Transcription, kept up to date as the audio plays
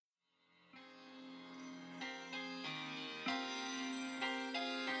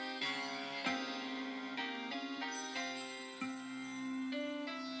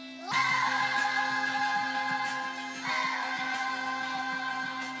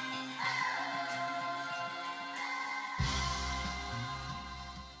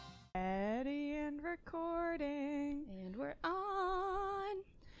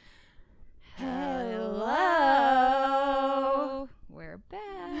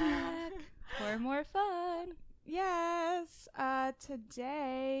back for more fun. Yes.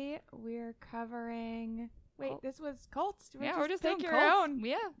 Today we're covering. Wait, Cult. this was cults. Yeah, we're just pick doing your cults. own.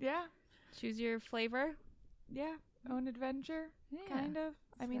 Yeah. Yeah. Choose your flavor. Yeah. Own adventure. Yeah. Kind of.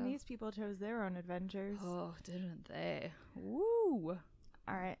 I mean, So- these people chose their own adventures. Oh, didn't they? Woo.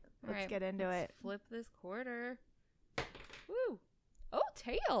 All right. Let's Alright, get into let's it. Flip this quarter. Woo. Oh,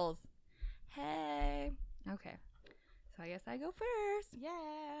 tails. Hey. Okay. So I guess I go first.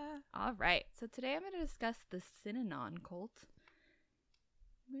 Yeah. All right. So today I'm going to discuss the Synanon cult.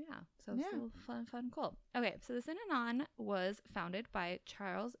 Yeah. So it's a little fun cult. Okay. So the Synanon was founded by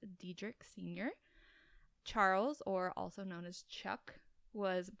Charles Diedrich Sr. Charles, or also known as Chuck,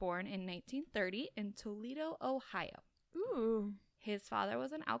 was born in 1930 in Toledo, Ohio. Ooh. His father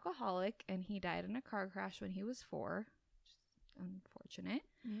was an alcoholic, and he died in a car crash when he was 4. Just unfortunate.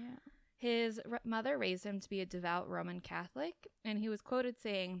 Yeah. His mother raised him to be a devout Roman Catholic, and he was quoted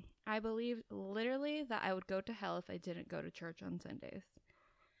saying, "I believed literally that I would go to hell if I didn't go to church on Sundays."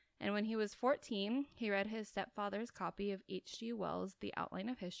 And when he was 14, he read his stepfather's copy of H.G. Wells' The Outline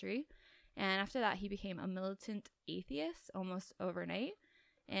of History, and after that he became a militant atheist almost overnight,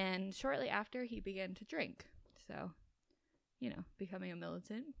 and shortly after he began to drink. So, becoming a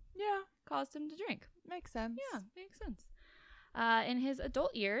militant Yeah. caused him to drink. Makes sense. Yeah, makes sense. In his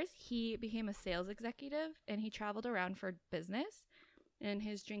adult years, he became a sales executive, and he traveled around for business, and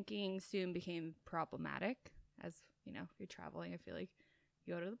his drinking soon became problematic. As, if you're traveling, I feel like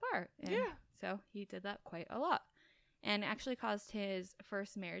you go to the bar. And Yeah. so he did that quite a lot, and actually caused his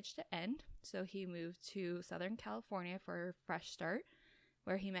first marriage to end. So he moved to Southern California for a fresh start,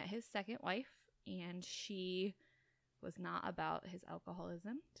 where he met his second wife, and she was not about his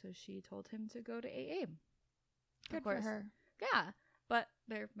alcoholism, so she told him to go to AA. Good for her. Yeah, but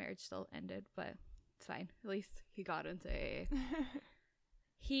their marriage still ended, but it's fine. At least he got into AA.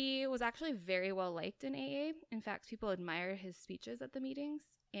 He was actually very well liked in AA. In fact, people admired his speeches at the meetings,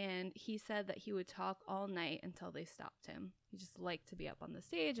 and he said that he would talk all night until they stopped him. He just liked to be up on the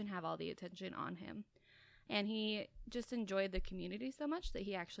stage and have all the attention on him. And he just enjoyed the community so much that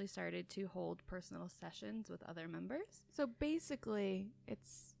he actually started to hold personal sessions with other members. So basically,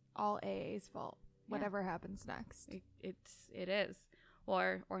 it's all AA's fault. Yeah. Whatever happens next. It is.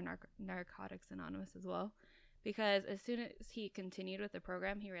 Or Narcotics Anonymous as well. Because as soon as he continued with the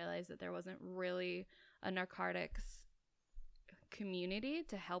program, he realized that there wasn't really a narcotics community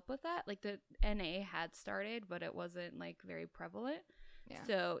to help with that. Like the NA had started, but it wasn't very prevalent. Yeah.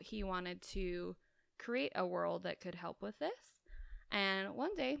 So he wanted to create a world that could help with this. And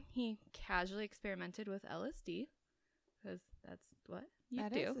one day he casually experimented with LSD, because that's what you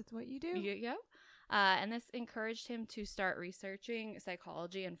do. It's what you do. Yeah. And this encouraged him to start researching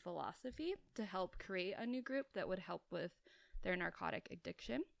psychology and philosophy to help create a new group that would help with their narcotic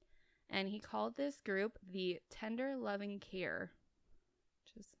addiction. And he called this group the Tender Loving Care,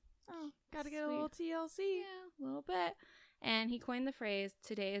 which is Gotta get a sweet. little TLC. Yeah, a little bit. And he coined the phrase,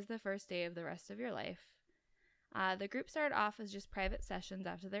 "Today is the first day of the rest of your life." The group started off as just private sessions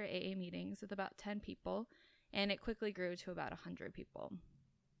after their AA meetings with about 10 people, and it quickly grew to about 100 people.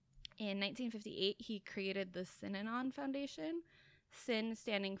 In 1958, he created the Synanon Foundation, Syn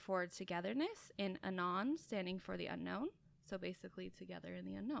standing for togetherness, and Anon standing for the unknown. So basically, together in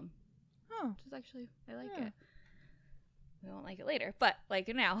the unknown. Oh. Which is actually, I like Yeah. it. We won't like it later, but like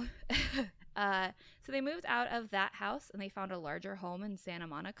it now. So they moved out of that house, and they found a larger home in Santa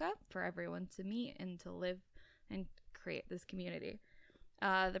Monica for everyone to meet and to live and create this community.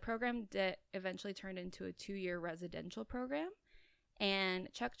 The program eventually turned into a 2-year residential program.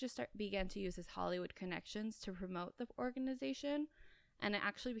 And Chuck just began to use his Hollywood connections to promote the organization. And it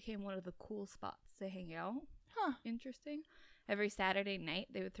actually became one of the cool spots to hang out. Huh. Interesting. Every Saturday night,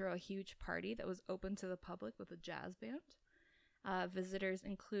 they would throw a huge party that was open to the public with a jazz band. Visitors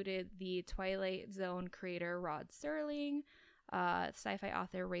included the Twilight Zone creator Rod Serling, sci-fi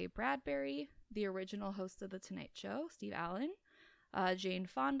author Ray Bradbury, the original host of The Tonight Show, Steve Allen, Jane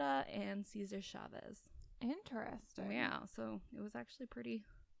Fonda, and Cesar Chavez. Interesting. Yeah, so it was actually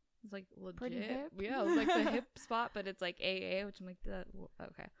legit. Pretty hip. Yeah, it was the hip spot, but it's AA, which I'm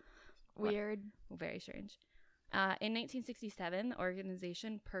okay. Weird. Very strange. In 1967, the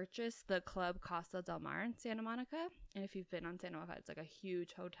organization purchased the Club Costa del Mar in Santa Monica. And if you've been on Santa Monica, it's a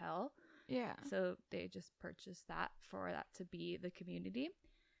huge hotel. Yeah. So they just purchased that for that to be the community.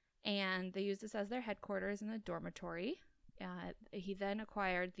 And they used this as their headquarters in the dormitory. He then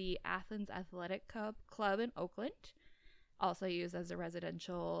acquired the Athens Athletic Club in Oakland, also used as a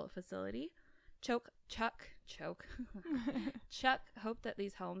residential facility. Chuck hoped that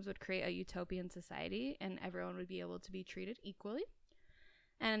these homes would create a utopian society and everyone would be able to be treated equally.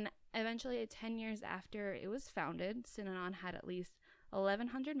 And Eventually, 10 years after it was founded, Synanon had at least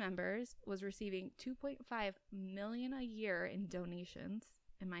 1,100 members, was receiving $2.5 million a year in donations.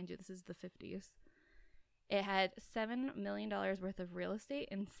 And mind you, this is the 50s. It had $7 million worth of real estate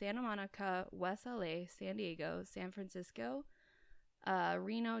in Santa Monica, West LA, San Diego, San Francisco,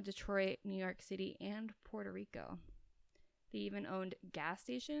 Reno, Detroit, New York City, and Puerto Rico. They even owned gas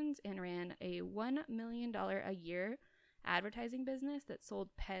stations and ran a $1 million a year advertising business that sold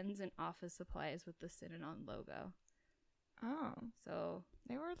pens and office supplies with the Synanon logo. Oh. So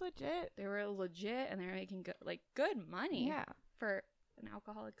They were legit. they were legit, and they were making good money Yeah. for an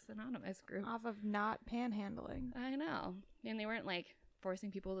Alcoholics Anonymous group. Off of not panhandling. I know. And they weren't like forcing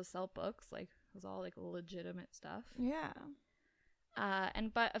people to sell books. Like, it was all like legitimate stuff. Yeah.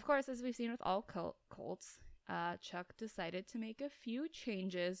 But of course, as we've seen with all cults, Chuck decided to make a few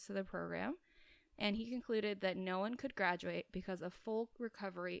changes to the program, and he concluded that no one could graduate because a full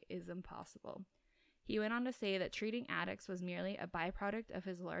recovery is impossible. He went on to say that treating addicts was merely a byproduct of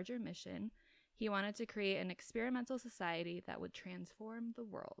his larger mission. He wanted to create an experimental society that would transform the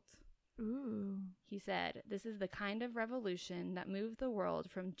world. Ooh. He said, "This is the kind of revolution that moved the world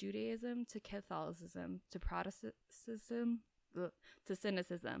from Judaism to Catholicism to Protestantism to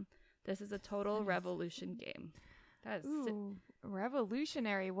cynicism. This is a total revolution game." That is Ooh.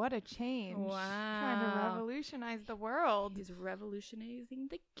 Revolutionary. What a change. Wow. Trying to revolutionize the world. He's revolutionizing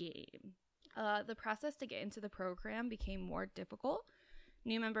the game. The process to get into the program became more difficult.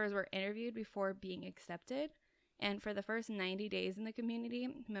 New members were interviewed before being accepted, and for the first 90 days in the community,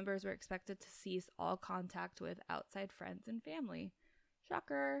 members were expected to cease all contact with outside friends and family.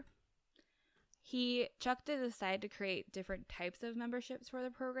 Shocker. Chuck did decide to create different types of memberships for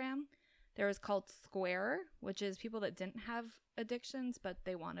the program. There was called Square, which is people that didn't have addictions, but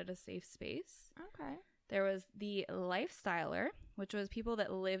they wanted a safe space. Okay. There was the Lifestyler, which was people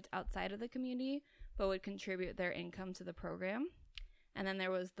that lived outside of the community but would contribute their income to the program. And then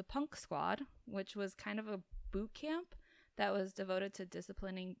there was the Punk Squad, which was kind of a boot camp that was devoted to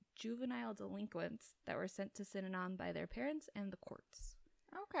disciplining juvenile delinquents that were sent to Synanon by their parents and the courts.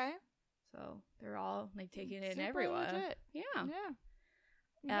 Okay. So they're all like taking in Super everyone. legit. Yeah. Yeah.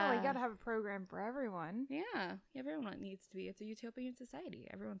 No, we Uh, gotta have a program for everyone. Yeah. Everyone needs to be. It's a utopian society.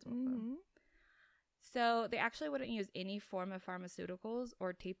 Everyone's welcome. Mm-hmm. So they actually wouldn't use any form of pharmaceuticals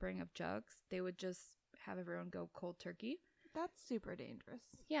or tapering of drugs. They would just have everyone go cold turkey. That's super dangerous.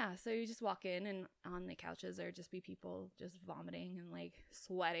 Yeah, so you just walk in, and on the couches there would just be people just vomiting and like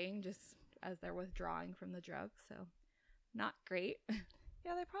sweating just as they're withdrawing from the drugs. So not great.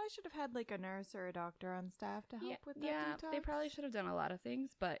 Yeah, they probably should have had like a nurse or a doctor on staff to help with that detox. They probably should have done a lot of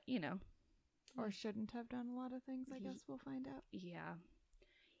things, but Or shouldn't have done a lot of things, I Ye- guess we'll find out. yeah.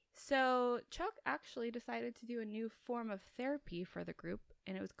 So Chuck actually decided to do a new form of therapy for the group,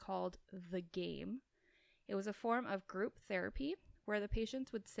 and it was called The Game. It was a form of group therapy where the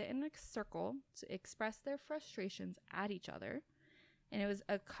patients would sit in a circle to express their frustrations at each other. And it was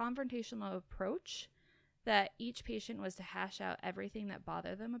a confrontational approach that each patient was to hash out everything that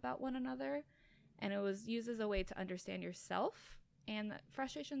bothered them about one another. And it was used as a way to understand yourself. And that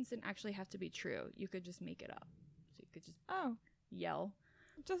frustrations didn't actually have to be true. You could just make it up. So you could just Oh, yell.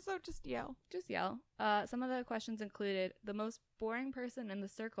 just yell. Just yell. Some of the questions included, the most boring person in the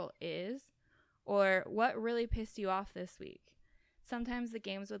circle is, or what really pissed you off this week? Sometimes the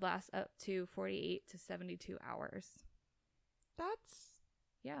games would last up to 48 to 72 hours.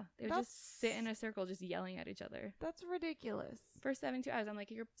 Yeah, they would just sit in a circle just yelling at each other. That's ridiculous. For 72 hours, I'm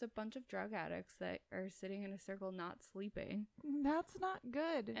like, it's a bunch of drug addicts that are sitting in a circle not sleeping. That's not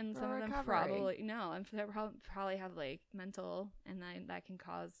good. And for some of them recovery. they probably have like mental, and then that can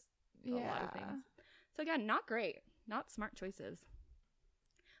cause a lot of things. So again, not great, not smart choices.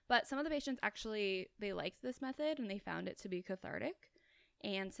 But some of the patients actually, they liked this method and they found it to be cathartic.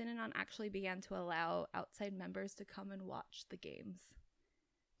 And Synanon actually began to allow outside members to come and watch the games.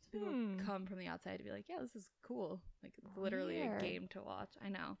 So people would come from the outside to be like, yeah, this is cool. Like, it's literally Weird. a game to watch. I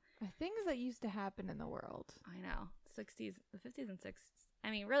know. Things that used to happen in the world. I know. The 50s and 60s.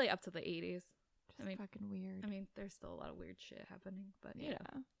 I mean, really up to the 80s. Just fucking weird. I mean, there's still a lot of weird shit happening, but yeah.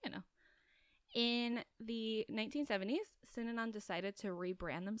 you know. In the 1970s, Synanon decided to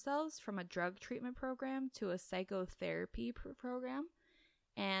rebrand themselves from a drug treatment program to a psychotherapy program.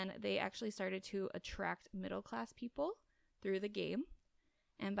 And they actually started to attract middle-class people through the game.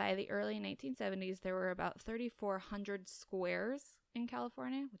 And by the early 1970s, there were about 3,400 squares in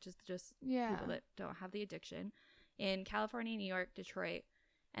California, which is just people that don't have the addiction, in California, New York, Detroit.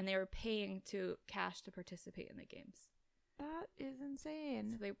 And they were paying cash to participate in the games. That is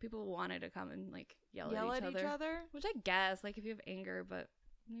insane. So people wanted to come and like yell at at each other. Which I guess, like, if you have anger, but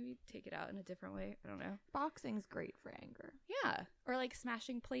maybe take it out in a different way. I don't know. Boxing's great for anger. Yeah. Or like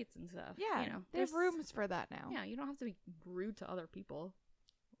smashing plates and stuff. Yeah. You know, there's rooms for that now. Yeah. You don't have to be rude to other people.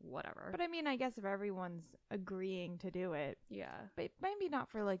 Whatever. But I mean, I guess if everyone's agreeing to do it. Yeah. But maybe not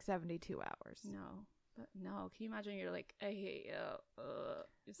for like 72 hours. No. But no. Can you imagine you're like, I hate you.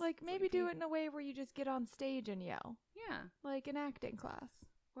 Like maybe do it in a way where you just get on stage and yell. Yeah. Like an acting class.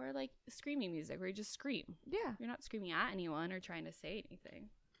 Or like screaming music where you just scream. Yeah. You're not screaming at anyone or trying to say anything.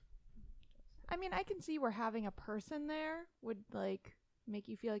 I mean, I can see where having a person there would like make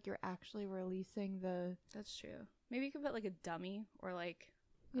you feel like you're actually releasing the... That's true. Maybe you could put like a dummy or like...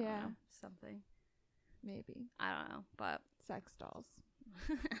 I don't know, something. Maybe. I don't know, but... Sex dolls.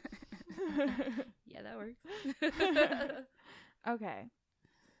 Yeah, that works. Okay.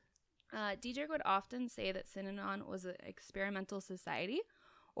 Diederik would often say that Synanon was an experimental society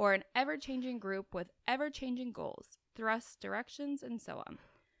or an ever-changing group with ever-changing goals, thrusts, directions, and so on.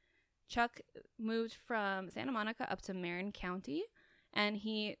 Chuck moved from Santa Monica up to Marin County, and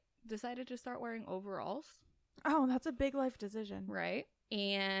he decided to start wearing overalls. Oh, that's a big life decision. Right.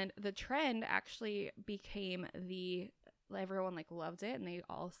 And the trend actually became everyone like loved it, and they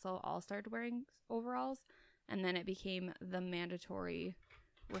also all started wearing overalls, and then it became the mandatory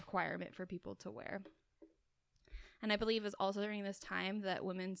requirement for people to wear. And I believe it was also during this time that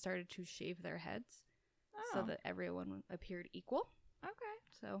women started to shave their heads so that everyone appeared equal. Okay.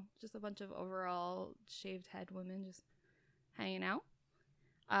 So just a bunch of overall shaved head women just hanging out.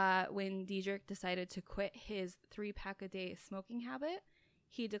 When Diederik decided to quit his 3-pack-a-day smoking habit,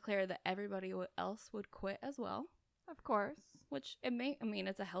 he declared that everybody else would quit as well. Of course. Which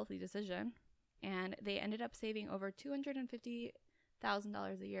it's a healthy decision. And they ended up saving over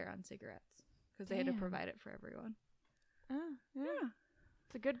 $250,000 a year on cigarettes because they had to provide it for everyone. Yeah.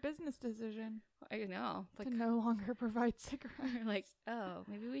 It's a good business decision. I know. It's like, to no longer provide cigarettes. Like, oh,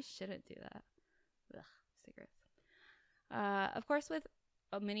 maybe we shouldn't do that. Ugh, cigarettes. Of course, with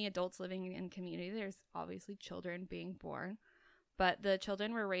many adults living in community, there's obviously children being born. But the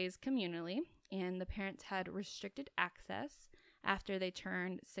children were raised communally, and the parents had restricted access after they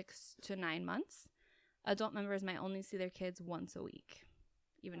turned 6 to 9 months. Adult members might only see their kids once a week,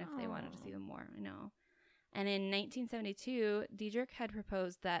 even if they wanted to see them more. I know. And in 1972, Diederik had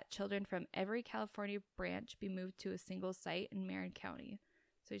proposed that children from every California branch be moved to a single site in Marin County.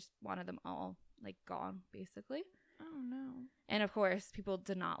 So he just wanted them all, like, gone, basically. Oh, no. And, of course, people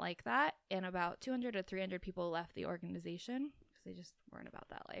did not like that. And about 200 to 300 people left the organization because they just weren't about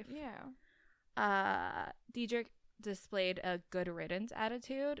that life. Yeah. Diederik displayed a good riddance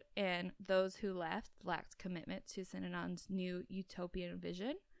attitude, and those who left lacked commitment to Synanon's new utopian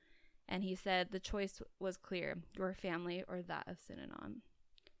vision. And he said the choice was clear, your family or that of Synanon.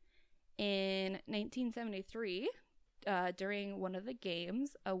 In 1973, during one of the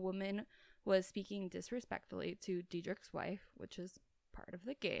games, a woman was speaking disrespectfully to Diederik's wife, which is part of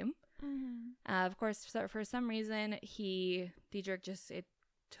the game. Mm-hmm. Of course, for some reason, Diederik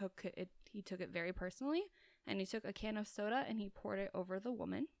took it very personally, and he took a can of soda and he poured it over the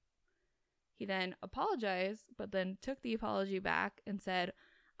woman. He then apologized, but then took the apology back and said,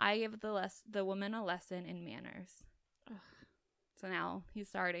 I give the woman a lesson in manners. Ugh. So now he's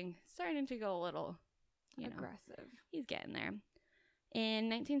starting to go a little, aggressive. He's getting there. In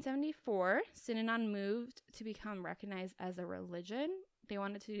 1974, Synanon moved to become recognized as a religion. They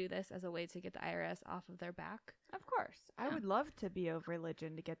wanted to do this as a way to get the IRS off of their back. Of course. I would love to be of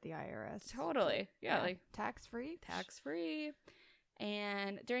religion to get the IRS. Totally. Yeah. Like tax-free. Tax-free.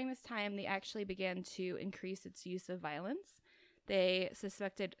 And during this time, they actually began to increase its use of violence. They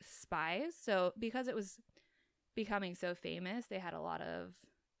suspected spies. So because it was becoming so famous, they had a lot of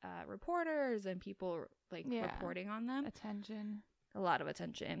reporters and people reporting on them. Attention. A lot of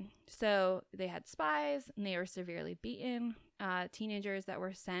attention. So they had spies, and they were severely beaten. Teenagers that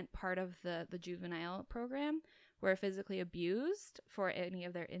were sent part of the juvenile program were physically abused for any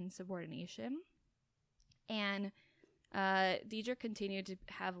of their insubordination. And Diederik continued to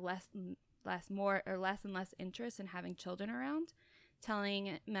have less and less interest in having children around,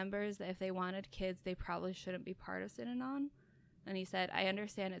 telling members that if they wanted kids, they probably shouldn't be part of Synanon. And he said, I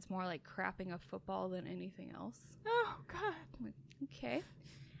understand it's more like crapping a football than anything else. Oh, God. I'm like, okay.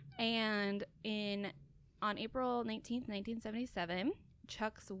 And on April 19th, 1977,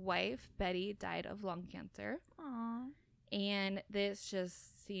 Chuck's wife, Betty, died of lung cancer. Aww. And this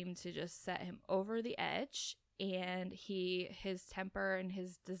just seemed to just set him over the edge. And his temper and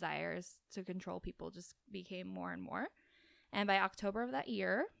his desires to control people just became more and more. And by October of that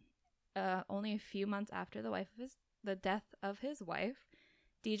year, only a few months after the death of his wife,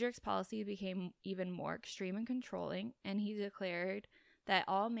 Diederik's policy became even more extreme and controlling, and he declared that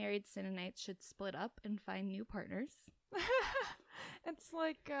all married Sinnonites should split up and find new partners. It's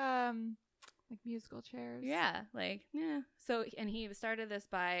like musical chairs. Yeah, like, yeah. So, and he started this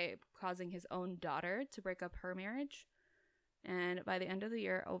by causing his own daughter to break up her marriage. And by the end of the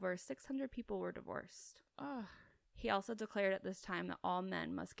year, over 600 people were divorced. Ugh. He also declared at this time that all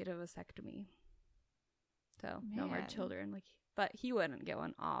men must get a vasectomy. So, no more Man. children. But he wouldn't get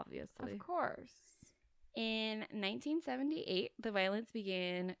one, obviously. Of course. In 1978, the violence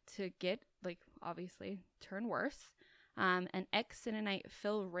began to get, obviously, turn worse. An ex-Sinnonite,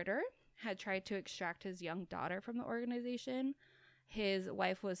 Phil Ritter, had tried to extract his young daughter from the organization. His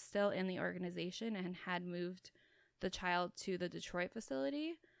wife was still in the organization and had moved the child to the Detroit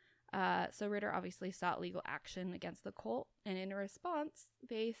facility. So Ritter obviously sought legal action against the cult. And in response,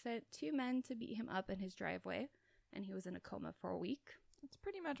 they sent 2 men to beat him up in his driveway. And he was in a coma for a week. That's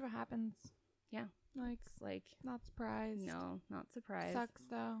pretty much what happens. Yeah. Like, not surprised. No, not surprised. Sucks,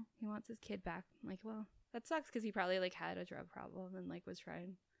 though. He wants his kid back. Well, that sucks because he probably, had a drug problem and, was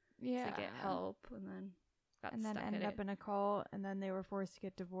trying to get help and then got and then stuck ended in up it. in a cult, and then they were forced to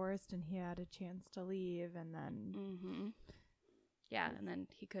get divorced, and he had a chance to leave, and then... Mm-hmm. Yeah, and then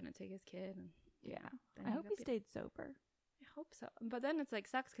he couldn't take his kid. And Yeah. then I hope got he beat- stayed sober. I hope so. But then it's,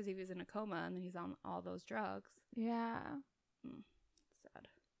 sucks because he was in a coma and then he's on all those drugs. Yeah. Sad.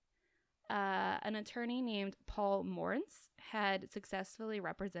 An attorney named Paul Morris had successfully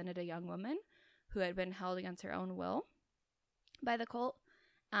represented a young woman who had been held against her own will by the cult.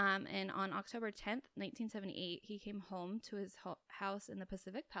 And on October 10th, 1978, he came home to his house in the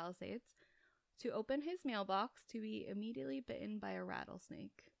Pacific Palisades to open his mailbox to be immediately bitten by a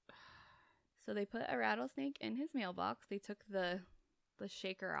rattlesnake. So they put a rattlesnake in his mailbox. They took the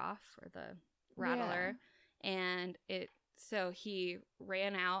shaker off, or the rattler, and so he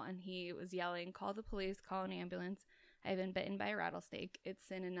ran out and he was yelling, "Call the police, call an ambulance. I've been bitten by a rattlesnake. It's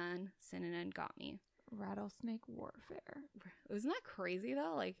Synanon. Synanon got me." Rattlesnake warfare. Isn't that crazy,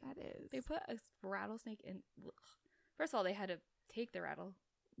 though? That is. They put a rattlesnake in... Ugh. First of all, they had to take the rattle.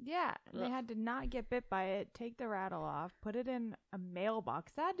 Yeah, they Ugh. had to not get bit by it, take the rattle off, put it in a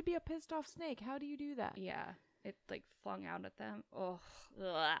mailbox. That had to be a pissed off snake. How do you do that? Yeah. It, flung out at them. Oh,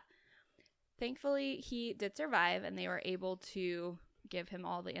 ugh. Thankfully, he did survive, and they were able to give him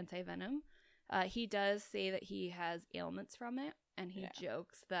all the anti-venom. He does say that he has ailments from it, and he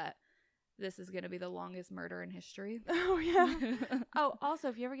jokes that this is going to be the longest murder in history. Oh, yeah. Oh, also,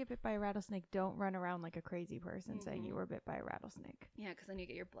 if you ever get bit by a rattlesnake, don't run around like a crazy person saying you were bit by a rattlesnake. Yeah, because then you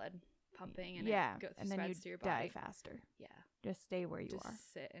get your blood pumping, and and then you to your die body. faster. Yeah. Just stay where you Just are.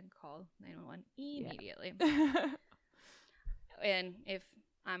 sit and call 911 immediately. Yeah. And if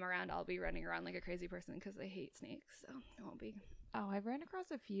I'm around, I'll be running around like a crazy person because I hate snakes, so it won't be. Oh, I've ran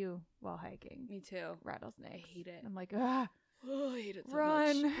across a few while hiking. Me too. Rattlesnakes. I hate it. I'm like, ah, Oh, I hate it so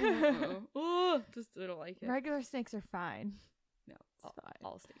run. much. Oh, just I don't like it. Regular snakes are fine. No, It's fine.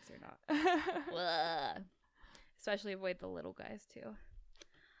 all snakes are not. Blah. Especially avoid the little guys too.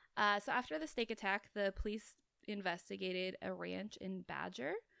 So after the snake attack, the police investigated a ranch in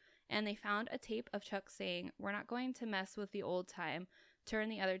Badger, and they found a tape of Chuck saying, "We're not going to mess with the old time, turn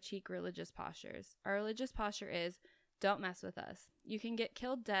the other cheek religious postures. Our religious posture is, don't mess with us. You can get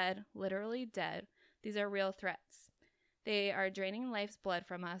killed dead, literally dead. These are real threats. They are draining life's blood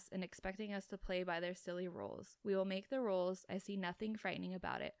from us and expecting us to play by their silly rules. We will make the rules. I see nothing frightening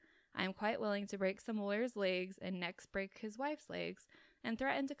about it. I am quite willing to break some lawyer's legs and next break his wife's legs and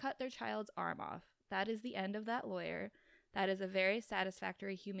threaten to cut their child's arm off. That is the end of that lawyer. That is a very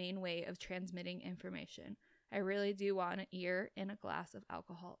satisfactory, humane way of transmitting information. I really do want an ear and a glass of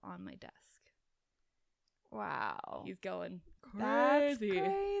alcohol on my desk." Wow. He's going That's crazy.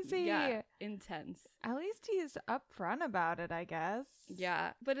 crazy. Yeah, intense. At least he's upfront about it, I guess.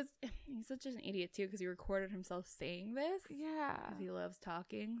 Yeah, but he's such an idiot too because he recorded himself saying this. Yeah. Because he loves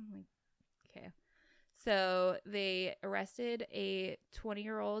talking. Okay. So they arrested a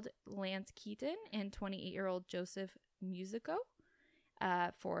 20-year-old Lance Keaton and 28-year-old Joseph Musico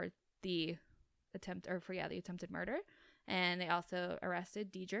for the attempted murder. And they also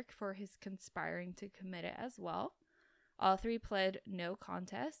arrested Diedrich for his conspiring to commit it as well. All three pled no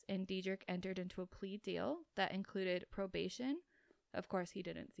contest, and Diedrich entered into a plea deal that included probation. Of course, he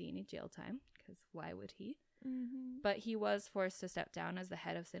didn't see any jail time, because why would he? Mm-hmm. But he was forced to step down as the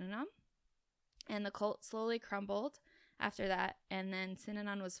head of Synanon. And the cult slowly crumbled after that, and then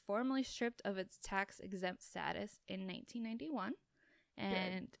Synanon was formally stripped of its tax-exempt status in 1991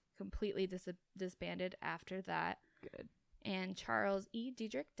 and completely disbanded after that. Good. And Charles E.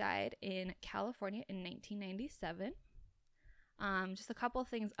 Diedrich died in California in 1997. Just a couple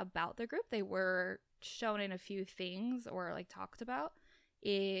things about the group. They were shown in a few things or talked about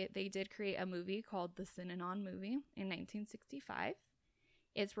They did create a movie called The Synanon Movie in 1965.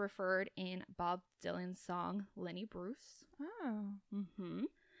 It's referred in Bob Dylan's song Lenny Bruce. Oh. Mm-hmm.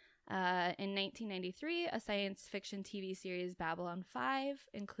 In 1993, a science fiction TV series, Babylon 5,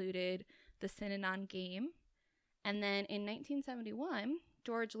 included the Synanon game. And then in 1971,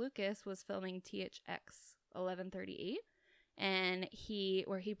 George Lucas was filming THX 1138, and he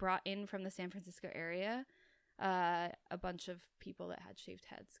brought in from the San Francisco area a bunch of people that had shaved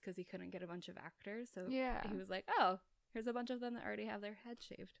heads because he couldn't get a bunch of actors. So Yeah. he was like, oh, here's a bunch of them that already have their heads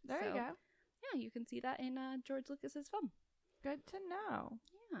shaved. There So, you go. Yeah, you can see that in George Lucas's film. Good to know.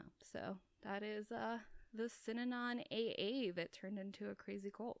 Yeah, so that is the Synanon AA that turned into a crazy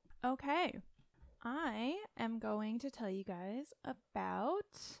cult. Okay. I am going to tell you guys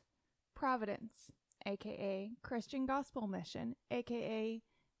about Providence, aka Christian Gospel Mission, aka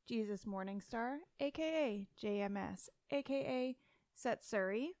Jesus Morning Star, aka JMS, aka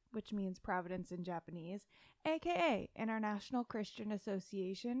Setsuri, which means Providence in Japanese, aka International Christian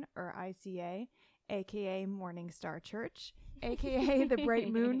Association, or ICA, aka Morning Star Church, aka the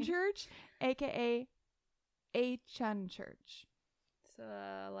Bright Moon Church, aka A Chun Church. So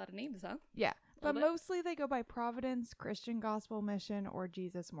a lot of names, huh? Yeah, but bit. mostly they go by Providence, Christian Gospel Mission, or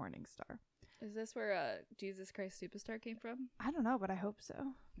Jesus Morning Star. Is this where Jesus Christ Superstar came from? I don't know, but I hope so.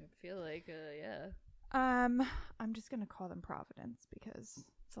 I feel like, yeah. I'm just gonna call them Providence because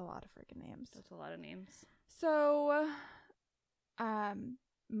it's a lot of freaking names. That's a lot of names. So,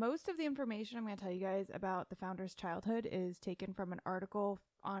 most of the information I'm going to tell you guys about the founder's childhood is taken from an article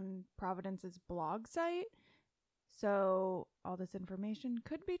on Providence's blog site. So, all this information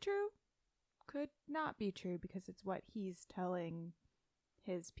could be true, could not be true because it's what he's telling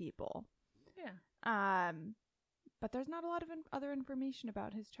his people. Yeah. But there's not a lot of other information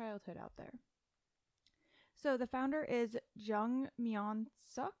about his childhood out there. So, the founder is Jung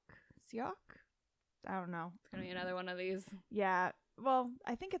Myeon-suk. I don't know. It's going to be another one of these. Yeah. Well,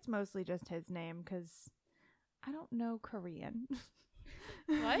 I think it's mostly just his name because I don't know Korean.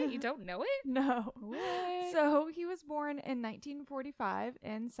 What? You don't know it? No. What? So he was born in 1945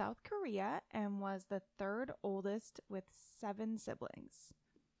 in South Korea and was the third oldest with 7 siblings.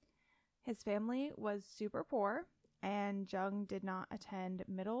 His family was super poor, and Jung did not attend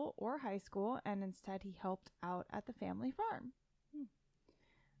middle or high school, and instead he helped out at the family farm.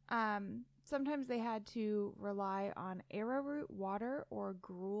 Sometimes they had to rely on arrowroot water or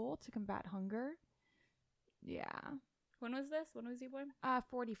gruel to combat hunger. Yeah. When was this? When was he born?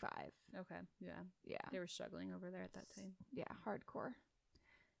 45. Okay. Yeah. Yeah. They were struggling over there at that time. Yeah, hardcore.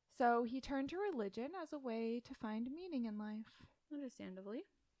 So he turned to religion as a way to find meaning in life. Understandably.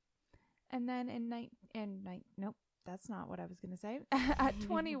 And then nope, that's not what I was going to say. At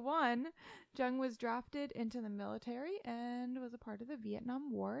 21, Jung was drafted into the military and was a part of the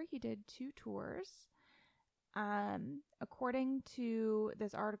Vietnam War. He did 2 tours. According to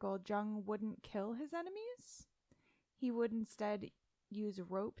this article, Jung wouldn't kill his enemies. He would instead use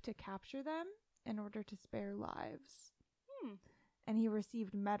rope to capture them in order to spare lives. And he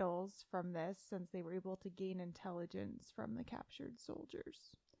received medals from this since they were able to gain intelligence from the captured soldiers.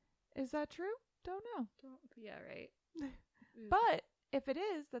 Is that true? Don't know. Yeah, right. But if it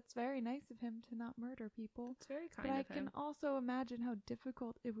is, that's very nice of him to not murder people. It's very kind But of I can him. also imagine how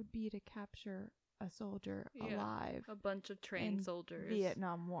difficult it would be to capture a soldier alive A bunch of trained in soldiers.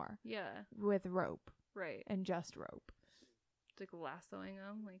 Vietnam War Yeah, with rope right. and just rope. It's like lassoing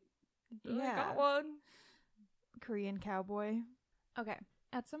them. Like, Yeah. I got one. Korean cowboy. Okay.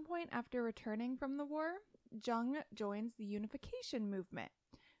 At some point after returning from the war, Jung joins the unification movement.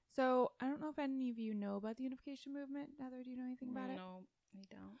 So I don't know if any of you know about the unification movement. Heather, do you know anything about it? No, I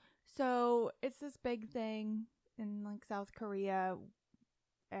don't. So it's this big thing in like South Korea,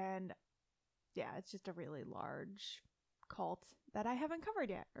 and yeah, it's just a really large cult that I haven't covered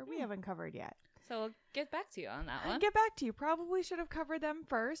yet, or we haven't covered yet. So we'll get back to you on that I'll one. get back to you. Probably should have covered them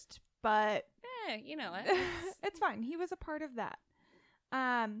first, but You know it. it's fine. He was a part of that.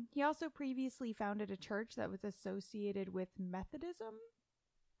 He also previously founded a church that was associated with Methodism,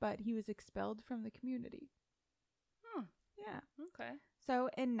 but he was expelled from the community. Huh. Yeah. Okay. So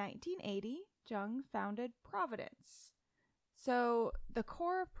in 1980, Jung founded Providence. So the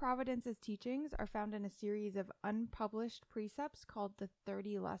core of Providence's teachings are found in a series of unpublished precepts called the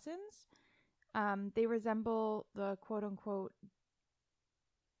 30 Lessons. They resemble the quote-unquote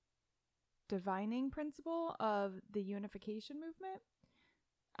divining principle of the unification movement.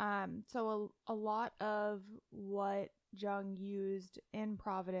 So a lot of what Jung used in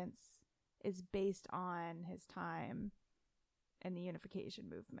Providence is based on his time in the unification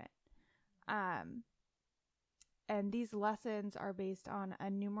movement. And these lessons are based on a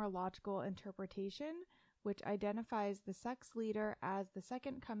numerological interpretation, which identifies the sex leader as the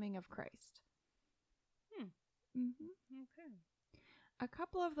second coming of Christ. Okay. A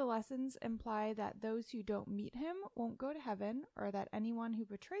couple of the lessons imply that those who don't meet him won't go to heaven, or that anyone who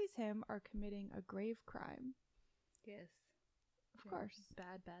betrays him are committing a grave crime. Yes. Of course.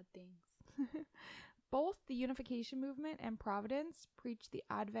 Bad things. Both the Unification Movement and Providence preach the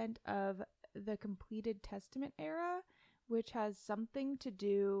advent of the completed Testament era, which has something to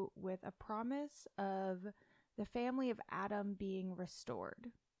do with a promise of the family of Adam being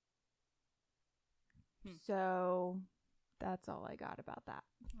restored. So that's all I got about that.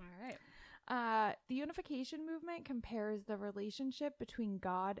 All right. The Unification Movement compares the relationship between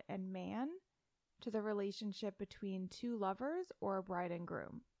God and man to the relationship between two lovers or a bride and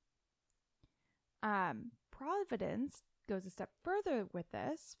groom. Providence goes a step further with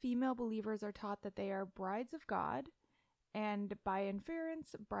this. Female believers are taught that they are brides of God and, by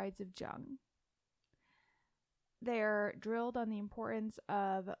inference, brides of Jung. They're drilled on the importance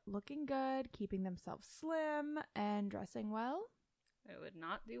of looking good, keeping themselves slim, and dressing well. I would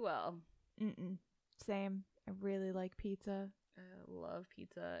not do well. Same. I really like pizza. I love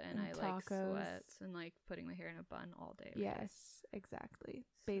pizza, and I tacos. like sweats and like putting my hair in a bun all day. every day. Yes, exactly.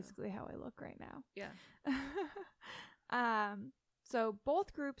 Basically how I look right now. Yeah. So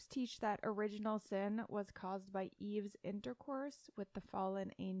both groups teach that original sin was caused by Eve's intercourse with the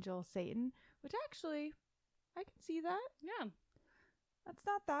fallen angel Satan, which actually, I can see that. Yeah. That's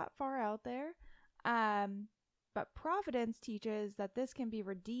not that far out there. But Providence teaches that this can be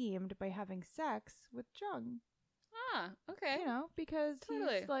redeemed by having sex with Jung. Ah, okay. You know, because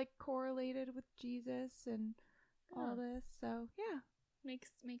Totally. he's like correlated with Jesus and all Yeah. this. So, yeah.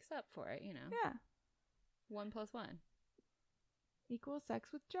 Makes up for it, you know. Yeah. 1 + 1 Equals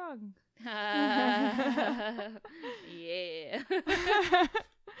sex with Jung. Yeah.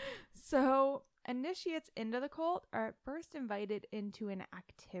 So, initiates into the cult are at first invited into an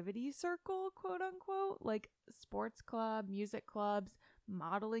activity circle, quote unquote, like sports club, music clubs,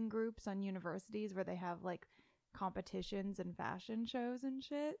 modeling groups on universities where they have like competitions and fashion shows and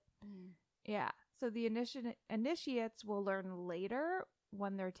shit. Yeah. So the initiates will learn later,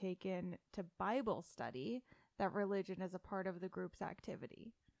 when they're taken to Bible study, that religion is a part of the group's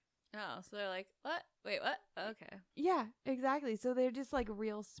activity. Oh, so they're like, what? Wait, what? Okay. Yeah, exactly. So they're just like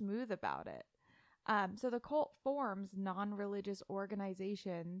real smooth about it. So the cult forms non-religious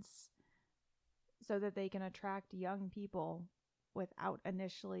organizations so that they can attract young people without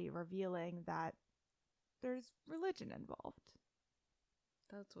initially revealing that there's religion involved.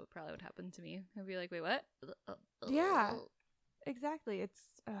 That's what probably would happen to me. I'd be like, wait, what? Yeah, exactly. It's,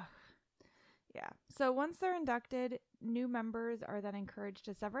 yeah. So once they're inducted, new members are then encouraged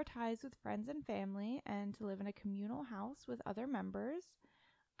to sever ties with friends and family and to live in a communal house with other members.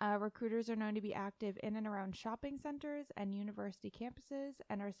 Recruiters are known to be active in and around shopping centers and university campuses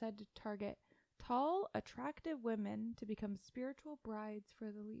and are said to target tall, attractive women to become spiritual brides for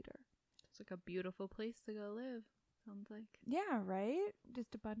the leader. It's like a beautiful place to go live, sounds like. Yeah, right?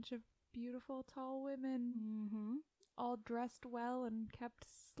 Just a bunch of beautiful, tall women, Mm-hmm. all dressed well and kept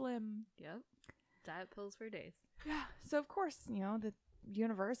slim. Yep. Diet pills for days. Yeah. So, of course, you know, the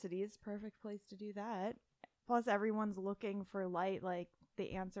university is the perfect place to do that. Plus, everyone's looking for like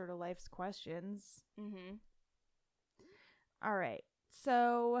the answer to life's questions. Mm-hmm. All right.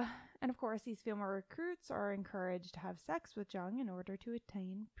 So, and of course, these female recruits are encouraged to have sex with Jung in order to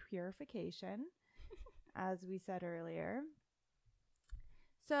attain purification, as we said earlier.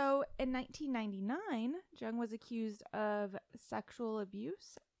 So, in 1999, Jung was accused of sexual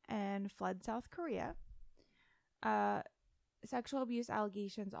abuse and fled South Korea. Sexual abuse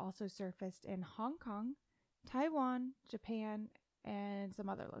allegations also surfaced in Hong Kong, Taiwan, Japan, and some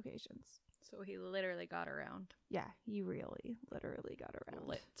other locations. So he literally got around. Yeah, he really, literally got around.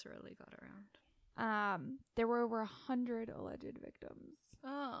 Literally got around. There were over 100 alleged victims.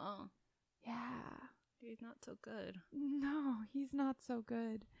 Oh. Yeah. He's not so good. No, he's not so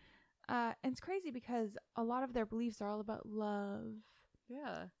good. And it's crazy because a lot of their beliefs are all about love.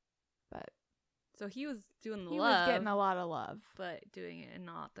 Yeah. But so he was doing the he love. was getting a lot of love. But doing it in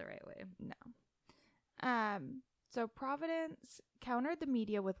not the right way. No. So Providence countered the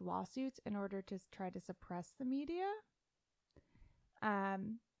media with lawsuits in order to try to suppress the media.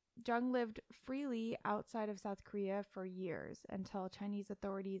 Jung lived freely outside of South Korea for years until Chinese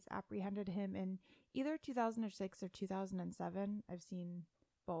authorities apprehended him in either 2006 or 2007. I've seen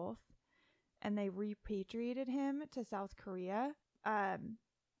both. And they repatriated him to South Korea.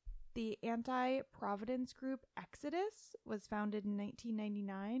 The anti-Providence group Exodus was founded in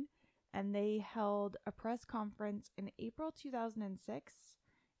 1999 and they held a press conference in April 2006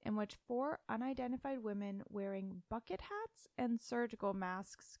 in which 4 unidentified women wearing bucket hats and surgical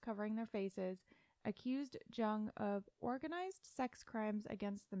masks covering their faces accused Jung of organized sex crimes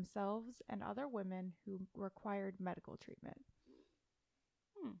against themselves and other women who required medical treatment.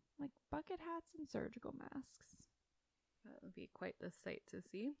 Like bucket hats and surgical masks. That would be quite the sight to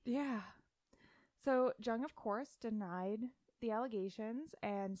see. Yeah. So Jung, of course, denied the allegations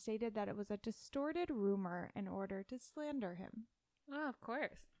and stated that it was a distorted rumor in order to slander him. Oh, of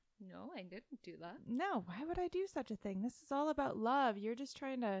course. No, I didn't do that. No, why would I do such a thing? This is all about love. You're just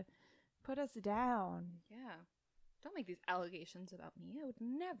trying to put us down. Yeah. Don't make these allegations about me. I would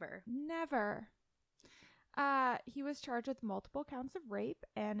never. Never. He was charged with multiple counts of rape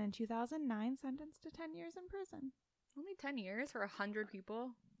and in 2009 sentenced to 10 years in prison. Only 10 years for 100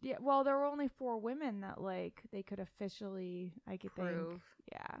 people? Yeah, well, there were only 4 women that, like, they could officially, I could Prove. think.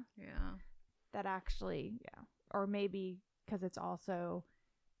 Yeah. Yeah. That actually, yeah. Or maybe because it's also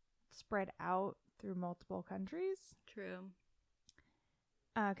spread out through multiple countries. True.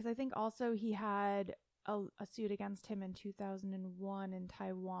 Because I think also he had a suit against him in 2001 in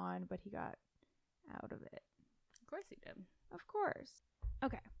Taiwan, but he got out of it. Of course he did. Of course.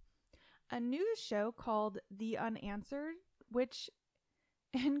 Okay. A news show called The Unanswered, which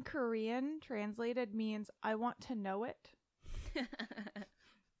in Korean translated means I want to know it.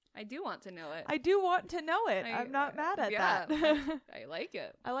 I do want to know it. I do want to know it. I'm not mad at that. I like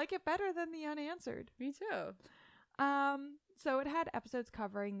it. I like it better than The Unanswered. Me too. So it had episodes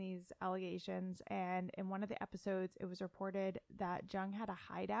covering these allegations, and in one of the episodes, it was reported that Jung had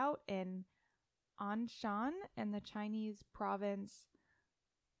a hideout in Anshan in the Chinese province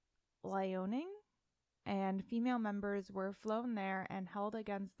Liaoning, and female members were flown there and held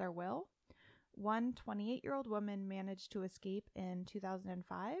against their will. One 28-year-old woman managed to escape in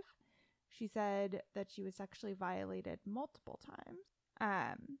 2005. She said that she was sexually violated multiple times.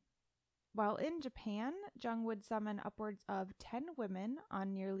 While in Japan, Jung would summon upwards of 10 women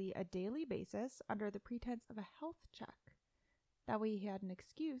on nearly a daily basis under the pretense of a health check. That way he had an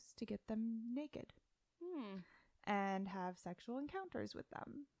excuse to get them naked and have sexual encounters with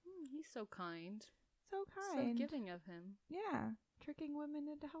them. He's so kind. So kind. So giving of him. Yeah. Tricking women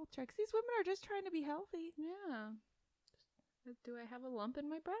into health checks. These women are just trying to be healthy. Yeah. Do I have a lump in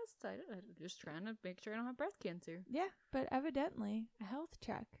my breast? I'm just trying to make sure I don't have breast cancer. Yeah, but evidently a health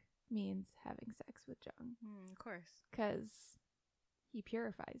check means having sex with Jung. Of course. Because he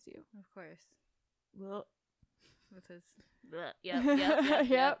purifies you. Of course. Well, with his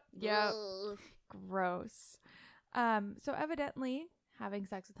yep. Gross. So evidently having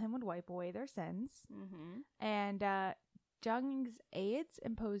sex with him would wipe away their sins. And Jung's aides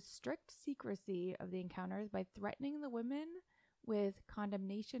imposed strict secrecy of the encounters by threatening the women with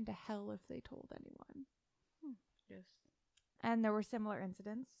condemnation to hell if they told anyone. Yes. And there were similar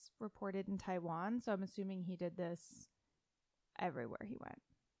incidents reported in Taiwan, so I'm assuming he did this everywhere he went.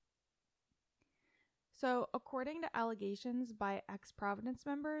 So, according to allegations by ex-Providence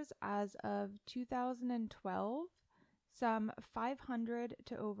members, as of 2012, some 500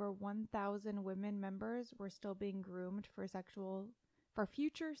 to over 1,000 women members were still being groomed for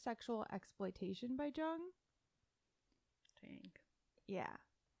future sexual exploitation by Jung. Dang. Yeah.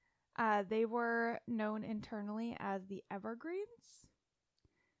 They were known internally as the Evergreens,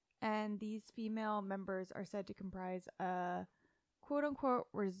 and these female members are said to comprise a quote-unquote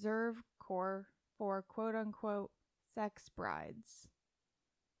reserve corps for quote-unquote sex brides.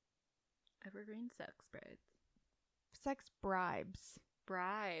 Evergreen sex brides. Sex bribes.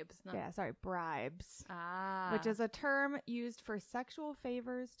 Bribes. Bribes. Ah. Which is a term used for sexual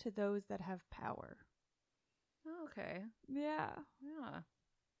favors to those that have power. Okay. Yeah.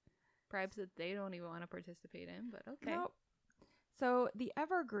 Bribes that they don't even want to participate in, but okay. Nope. So the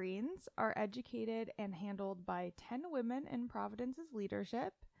Evergreens are educated and handled by 10 women in Providence's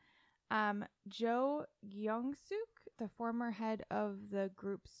leadership. Jo Gyeong-suk, the former head of the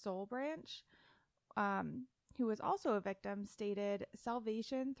group's Seoul branch, who was also a victim, stated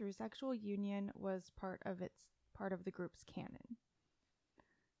salvation through sexual union was part of the group's canon,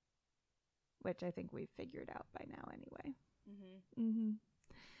 which I think we've figured out by now anyway.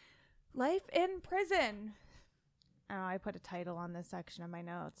 Life in prison. Oh, I put a title on this section of my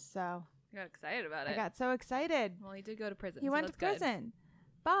notes, so You got excited about it. I got so excited. Well, he did go to prison. He so went to that's good. prison.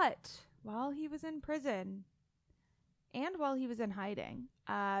 But while he was in prison and while he was in hiding,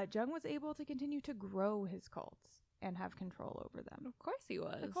 Jung was able to continue to grow his cults and have control over them. Of course he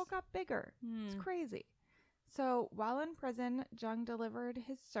was. The cult got bigger. It's crazy. So while in prison, Jung delivered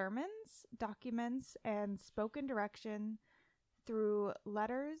his sermons, documents, and spoken direction through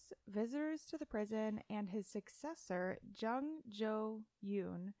letters, visitors to the prison, and his successor, Jung Jo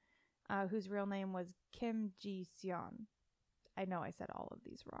Yoon, whose real name was Kim Ji Seon. I know I said all of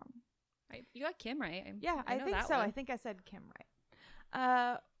these wrong. You got Kim right. Yeah, I know think that so. one. I think I said Kim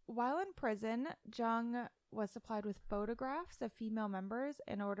right. While in prison, Jung was supplied with photographs of female members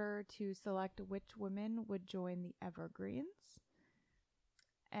in order to select which women would join the Evergreens.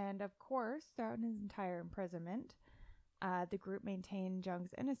 And of course, throughout his entire imprisonment, the group maintained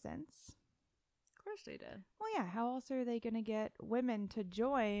Jung's innocence. Of course they did. Well, yeah, how else are they going to get women to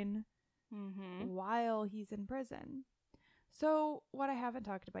join while he's in prison? So what I haven't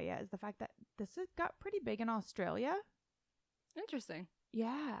talked about yet is the fact that this got pretty big in Australia. Interesting.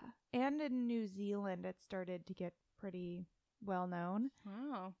 Yeah. And in New Zealand, it started to get pretty well known.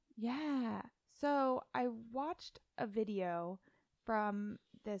 Wow. Yeah. So I watched a video from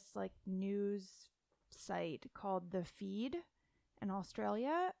this like news site called The Feed in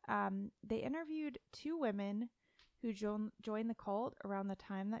Australia. They interviewed 2 women who joined the cult around the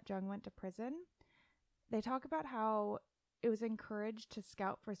time that Jung went to prison. They talk about how it was encouraged to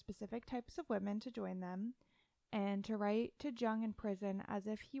scout for specific types of women to join them and to write to Jung in prison as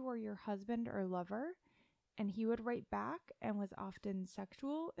if he were your husband or lover, and he would write back and was often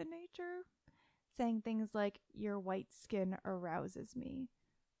sexual in nature, saying things like, "Your white skin arouses me,"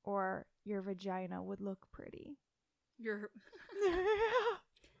 or "Your vagina would look pretty."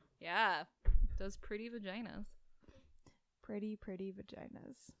 Yeah, those pretty vaginas. Pretty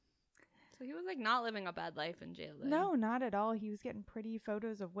vaginas. So he was like not living a bad life in jail then. No, not at all. He was getting pretty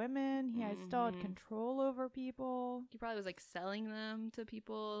photos of women. He still had control over people. He probably was like selling them to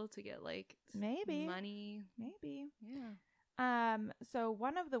people to get like maybe money. Maybe. Yeah. So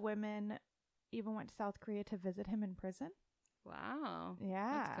one of the women even went to South Korea to visit him in prison. Wow.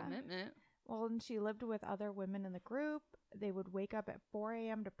 Yeah. That's commitment. Well, and she lived with other women in the group. They would wake up at 4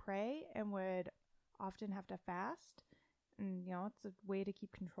 a.m. to pray and would often have to fast. And, you know, it's a way to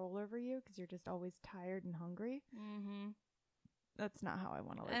keep control over you because you're just always tired and hungry. That's not how I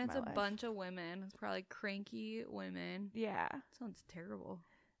want to live my life. And it's a bunch of women. It's probably cranky women. Yeah. Sounds terrible.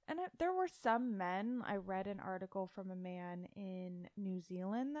 And there were some men. I read an article from a man in New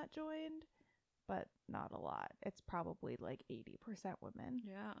Zealand that joined, but not a lot. It's probably like 80% women.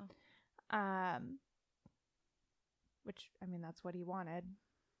 Yeah. Which, I mean, that's what he wanted.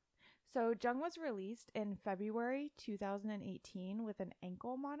 So Jung was released in February 2018 with an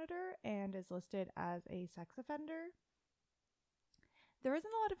ankle monitor and is listed as a sex offender. There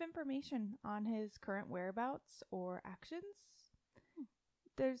isn't a lot of information on his current whereabouts or actions.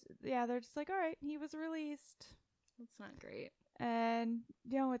 They're just like, all right, he was released. That's not great. And,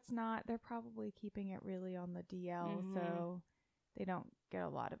 you know, it's not. They're probably keeping it really on the DL, so they don't get a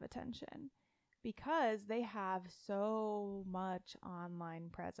lot of attention. Because they have so much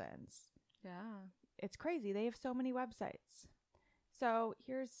online presence. Yeah. It's crazy. They have so many websites. So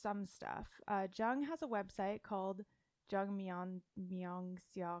here's some stuff. Jung has a website called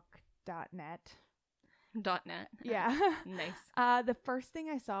jungmyeongseok.net. .net. Yeah. Nice. The first thing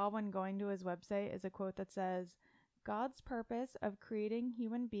I saw when going to his website is a quote that says, "God's purpose of creating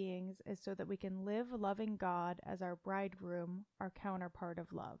human beings is so that we can live loving God as our bridegroom, our counterpart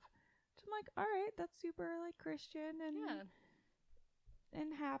of love." I'm like, all right, that's super like Christian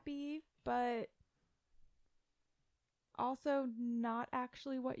and happy, but also not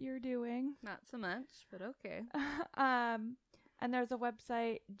actually what you're doing. Not so much, but okay. And there's a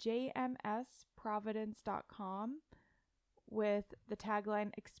website, jmsprovidence.com, with the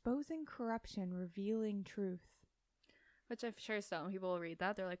tagline, "Exposing corruption, revealing truth." Which I'm sure some people will read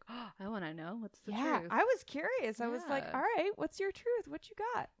that. They're like, oh, I want to know. What's the truth? Yeah, I was curious. I was like, all right, what's your truth? What you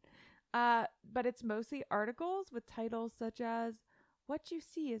got? But it's mostly articles with titles such as "What you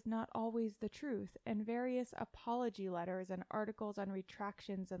see is not always the truth," and various apology letters and articles on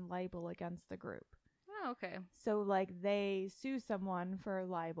retractions and libel against the group. Oh, okay. So like they sue someone for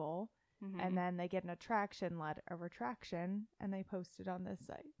libel and then they get an a retraction, and they post it on this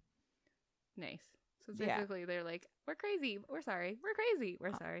site. Nice. So basically they're like, we're crazy. We're sorry. We're crazy.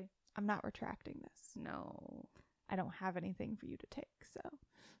 We're sorry. I'm not retracting this. No. I don't have anything for you to take, so.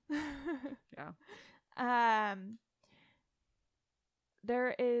 Yeah.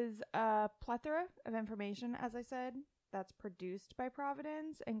 There is a plethora of information, as I said, that's produced by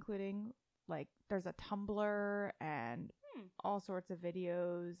Providence, including like there's a Tumblr and all sorts of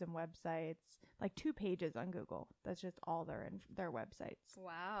videos and websites, like 2 pages on Google. That's just all their websites.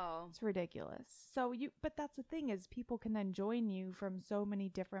 Wow. It's ridiculous. But that's the thing is people can then join you from so many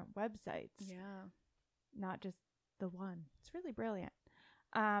different websites. Yeah. Not just the one. It's really brilliant.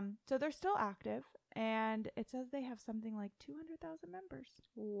 So they're still active, and it says they have something like 200,000 members.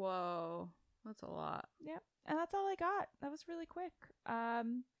 Whoa. That's a lot. Yep. And that's all I got. That was really quick.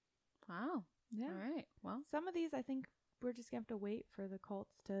 Wow. Yeah. All right. Well, Some of these, I think we're just going to have to wait for the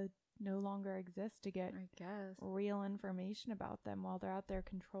cults to no longer exist to get I guess. real information about them while they're out there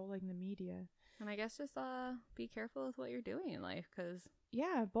controlling the media. And I guess just be careful with what you're doing in life, because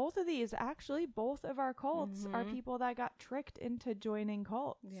Yeah, both of these, actually, both of our cults are people that got tricked into joining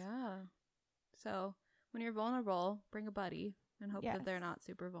cults. yeah. So when you're vulnerable, bring a buddy and hope that they're Yes. not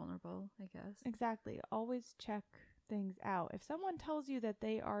super vulnerable, I guess. Exactly. Always check things out. If someone tells you that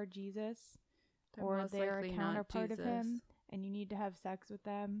they are Jesus They're or most they're a likely not counterpart of Jesus. him and you need to have sex with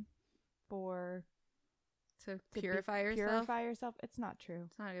them for To to purify yourself. purify yourself, it's not true.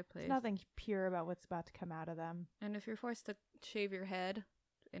 It's not a good place. There's nothing pure about what's about to come out of them. And if you're forced to shave your head,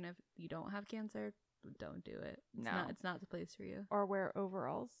 and if you don't have cancer, don't do it. It's not the place for you. Or wear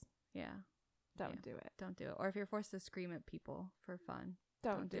overalls. Yeah. Don't Yeah. do it. Don't do it. Or if you're forced to scream at people for fun,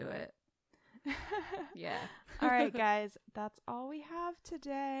 Don't do it. Yeah. All right, guys. That's all we have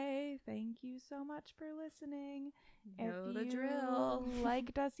today. Thank you so much for listening. Know the If drill. you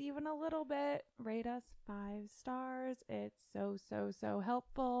liked us even a little bit, rate us 5 stars. It's so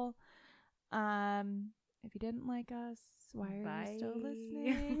helpful. If you didn't like us, why are you still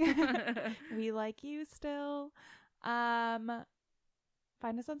listening? We like you still.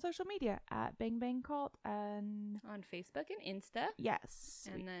 Find us on social media at Bang Bang Cult and On Facebook and Insta. yes,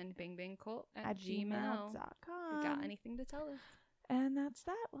 And then bangbangcult at at gmail. gmail.com. You got anything to tell us? And that's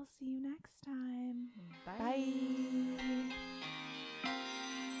that. We'll see you next time. Bye. Bye.